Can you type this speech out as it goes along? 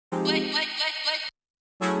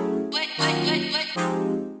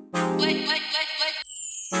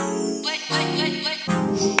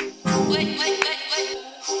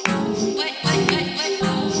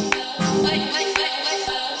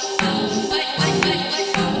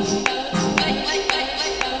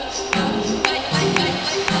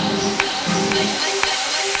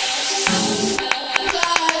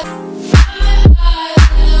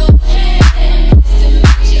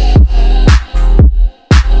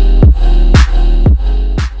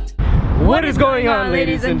going on,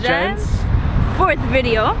 ladies and gents? Fourth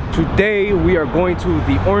video. Today we are going to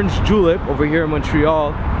the Orange Julep over here in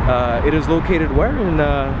Montreal. It is located where? In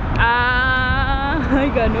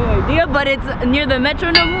I got no idea, but it's near the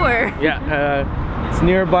Metro Namur. Yeah, it's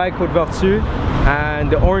nearby Côte Vertu,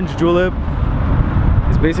 and the Orange Julep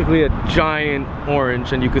is basically a giant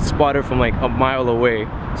orange, and you could spot it from like a mile away.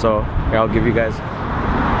 So here, I'll give you guys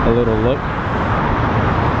a little look.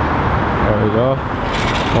 There we go,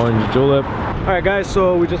 Orange Julep. Alright guys,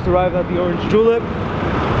 so we just arrived at the Orange Julep.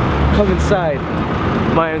 Come inside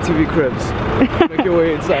my MTV cribs. Make your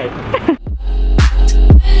way inside.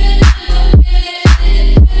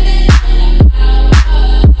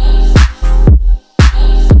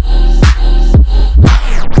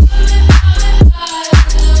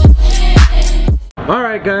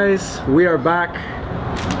 Alright guys, we are back.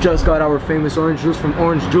 Just got our famous orange juice from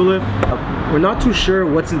Orange Julep. We're not too sure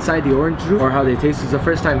what's inside the orange juice or how they taste. It's the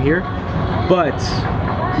first time here, but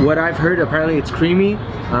what I've heard, apparently it's creamy.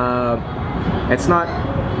 It's not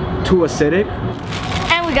too acidic.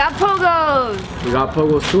 And we got pogos. We got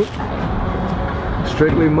pogos too.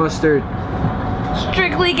 Strictly mustard.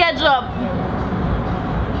 Strictly ketchup.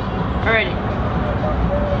 Alrighty.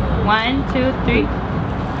 1, 2, 3.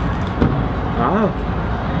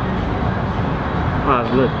 Ah,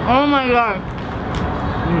 it's good. Oh my god.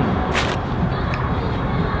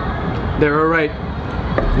 They're right.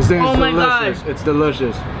 This thing is delicious. God. It's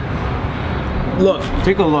delicious. Look,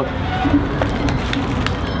 take a look.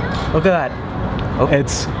 Look at that. Okay.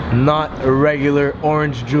 It's not a regular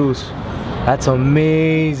orange juice. That's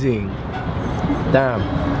amazing. Damn.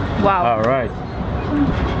 Wow. All right.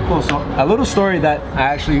 Cool. So a little story that I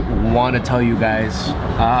actually want to tell you guys.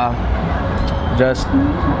 Just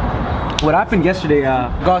what happened yesterday.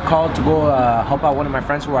 Got called to go help out one of my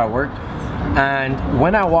friends where I work, and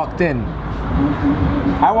when I walked in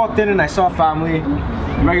and I saw family,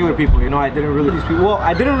 regular people. You know, I didn't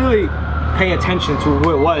really pay attention to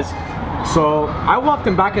who it was. So I walked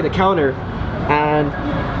in back at the counter, and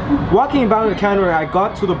walking back at the counter, I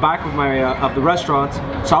got to the back of my of the restaurant.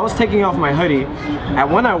 So I was taking off my hoodie, and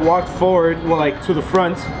when I walked forward, well, like to the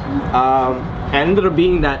front, it ended up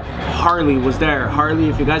being that Harley was there. Harley,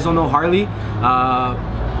 if you guys don't know Harley,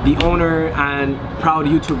 the owner and proud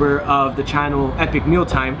YouTuber of the channel Epic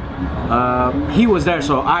Mealtime, he was there.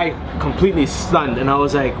 So I completely stunned, and I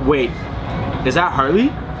was like, wait, is that Harley?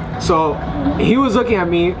 So he was looking at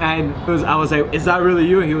me, and I was like, is that really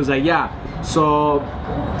you? And he was like, yeah. So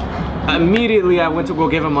immediately I went to go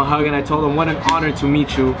give him a hug, and I told him what an honor to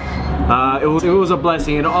meet you. It was a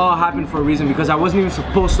blessing. It all happened for a reason, because I wasn't even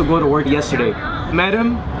supposed to go to work yesterday. Met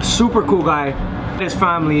him, super cool guy. His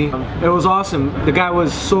family, it was awesome. The guy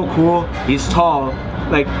was so cool. He's tall.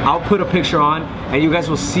 Like, I'll put a picture on and you guys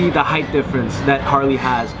will see the height difference that Harley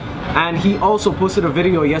has. And he also posted a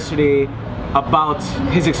video yesterday about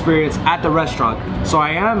his experience at the restaurant. So I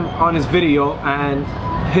am on his video, and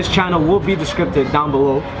his channel will be described down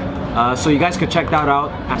below, so you guys could check that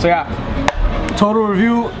out. So yeah, total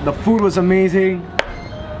review, the food was amazing.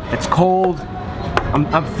 It's cold.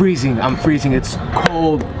 I'm freezing. It's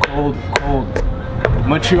cold.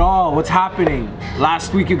 Montreal, what's happening?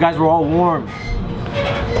 Last week you guys were all warm.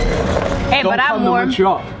 Hey, but I'm warm.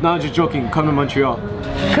 Montreal. No, I'm just joking. Come to Montreal.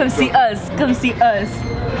 Come see us. Come see us.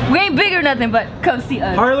 We ain't big or nothing, but come see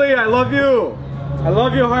us. Harley, I love you. I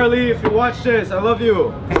love you, Harley. If you watch this, I love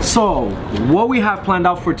you. So, what we have planned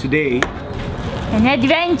out for today, an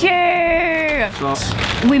adventure! So,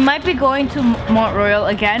 we might be going to Montreal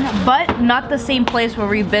again, but not the same place where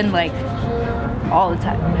we've been like all the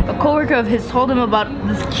time. A coworker of his told him about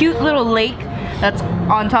this cute little lake that's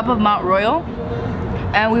on top of Mount Royal,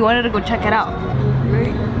 and we wanted to go check it out.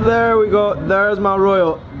 Right there we go. There's Mount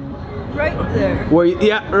Royal. Right there. Where?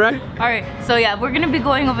 Yeah, right. All right. So yeah, we're gonna be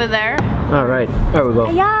going over there. All right. There we go.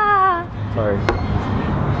 Yeah. Sorry.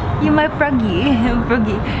 You're my froggy.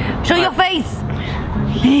 Froggy. Show your face.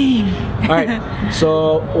 Alright,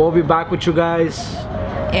 so we'll be back with you guys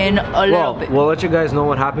in a little bit. We'll let you guys know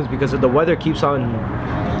what happens, because if the weather keeps on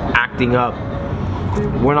acting up,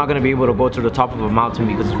 we're not going to be able to go to the top of a mountain,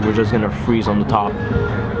 because we're just going to freeze on the top.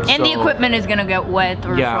 And the equipment is going to get wet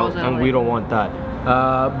or frozen. Yeah, and we don't want that.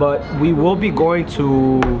 But we will be going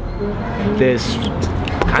to this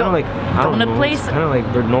kind of like, I don't know, place. Kind of like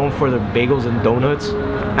they're known for their bagels and donuts,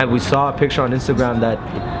 and we saw a picture on Instagram that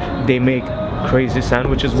they make crazy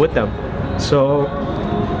sandwiches with them. So,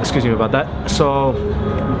 excuse me about that. So,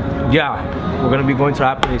 yeah, we're gonna be going to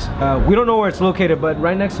that place. We don't know where it's located, but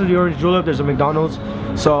right next to the Orange Julep, there's a McDonald's.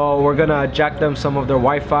 So we're gonna jack them some of their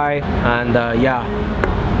Wi-Fi, and yeah,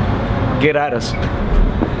 get at us.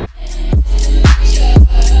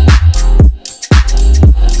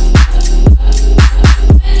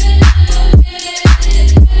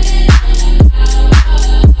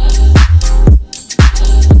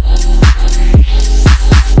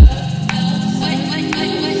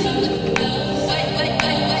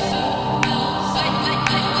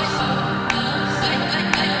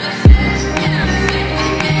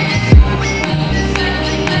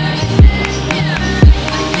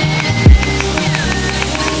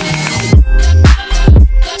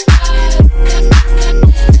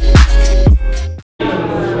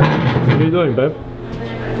 recording, babe?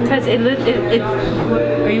 Because it's.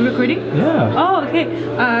 Are you recording? Yeah. Oh, okay.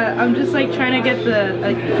 I'm just like trying to get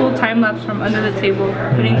the full time lapse from under the table,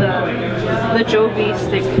 putting the Joby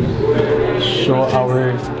stick. Show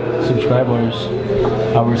our subscribers,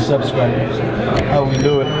 how we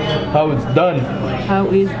do it, how it's done. How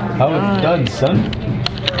it's done, son.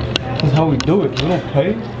 This is how we do it. We don't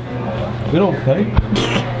pay. We don't pay.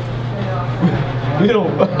 We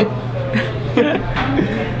don't pay.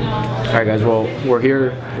 Alright guys, well we're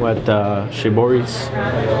here at Shiboris.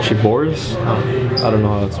 I don't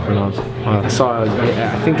know how it's pronounced.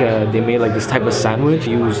 I think they made like this type of sandwich,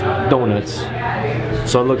 used donuts.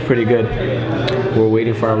 So it looked pretty good. We're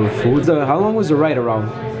waiting for our food. How long was the ride around?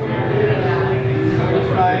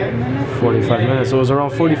 45 minutes. So it was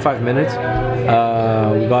around 45 minutes.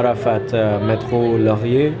 We got off at Metro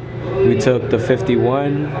Laurier. We took the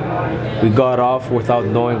 51. We got off without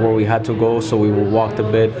knowing where we had to go, so we walked a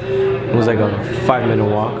bit. It was like a 5-minute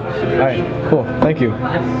walk. Alright, cool. Thank you.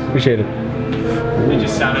 Appreciate it. It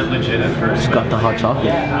just sounded legit at first. Just got the hot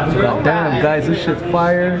chocolate. God damn, guys, this shit's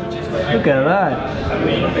fire. Look at that.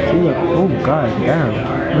 Oh, god damn.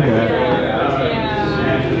 Look at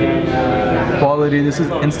that. Quality. This is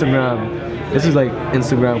Instagram. This is like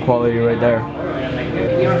Instagram quality right there.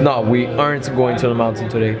 No, we aren't going to the mountain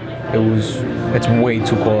today. It's way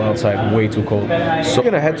too cold outside, way too cold. So we're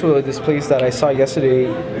gonna head to this place that I saw yesterday,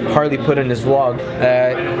 Harley put in his vlog.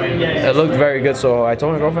 It looked very good, so I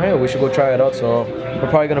told my girlfriend, hey, we should go try it out. So we're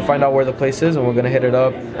probably gonna find out where the place is and we're gonna hit it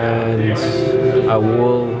up. And I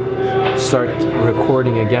will start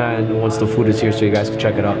recording again once the food is here so you guys can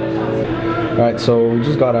check it out. Alright, so we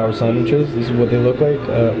just got our sandwiches. This is what they look like.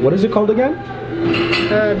 What is it called again?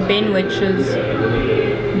 Bainwiches.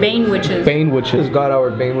 Bainwiches. Got our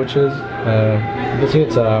bainwiches. You see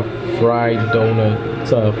it's a fried donut.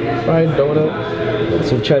 It's a fried donut.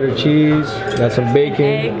 Some cheddar cheese. Got some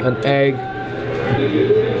bacon, an egg.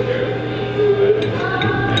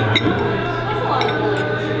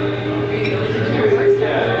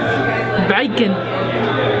 Bacon.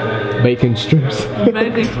 Bacon strips.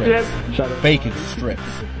 Bacon strips. Bacon strips.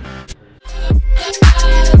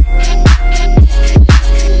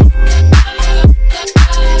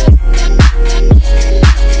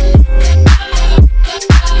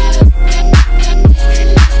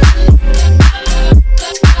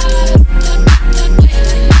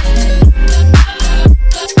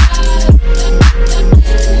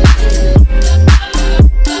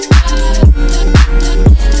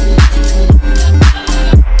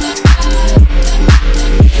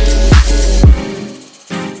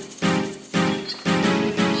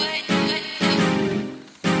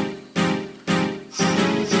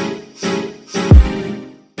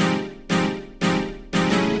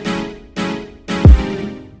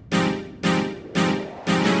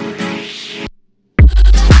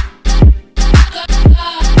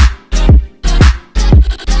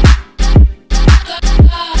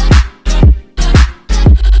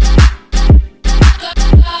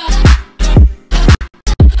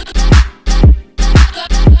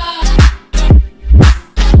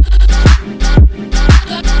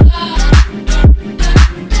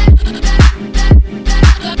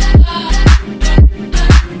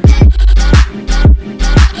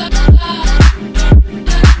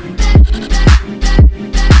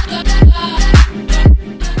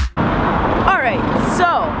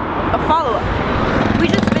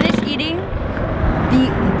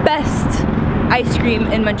 Ice cream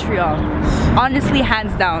in Montreal. Honestly,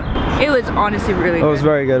 hands down. It was honestly really good. It was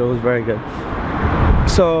very good. It was very good.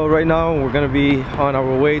 So right now we're gonna be on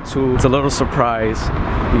our way to, it's a little surprise.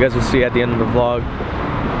 You guys will see at the end of the vlog.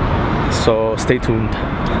 So stay tuned.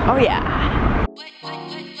 Oh yeah.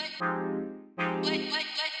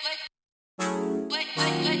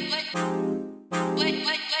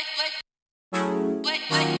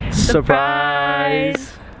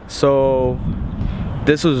 Surprise! So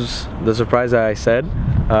this was the surprise that I said.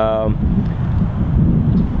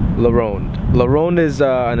 La Ronde is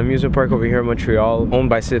an amusement park over here in Montreal, owned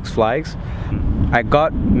by Six Flags. I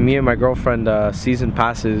got me and my girlfriend season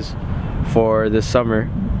passes for this summer.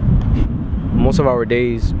 Most of our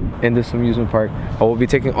days in this amusement park, I will be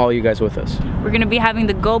taking all you guys with us. We're gonna be having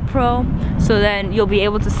the GoPro, so then you'll be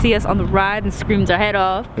able to see us on the ride and screams our head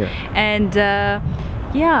off. Yeah. And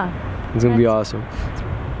yeah. It's gonna be awesome.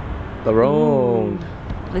 La Ronde.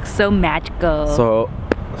 Looks so magical. So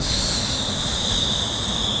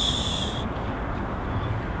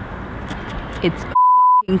it's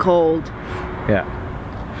fucking cold. Yeah.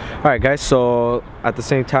 Alright guys, so at the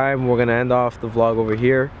same time we're gonna end off the vlog over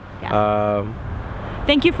here.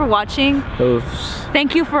 Thank you for watching. Was...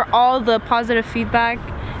 Thank you for all the positive feedback.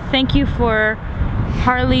 Thank you for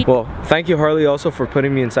Harley. Well, thank you Harley also for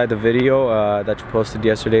putting me inside the video that you posted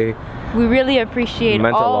yesterday. We really appreciate it.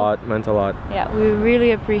 Meant a lot. Yeah, we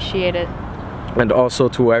really appreciate it. And also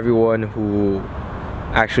to everyone who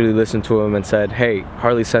actually listened to him and said, hey,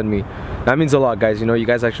 Harley sent me. That means a lot, guys. You know, you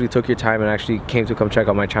guys actually took your time and actually came to come check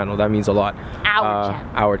out my channel. That means a lot.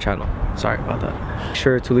 Our channel. Sorry about that. Make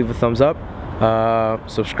sure to leave a thumbs up,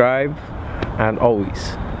 subscribe, and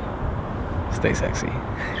always stay sexy.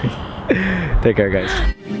 Take care, guys.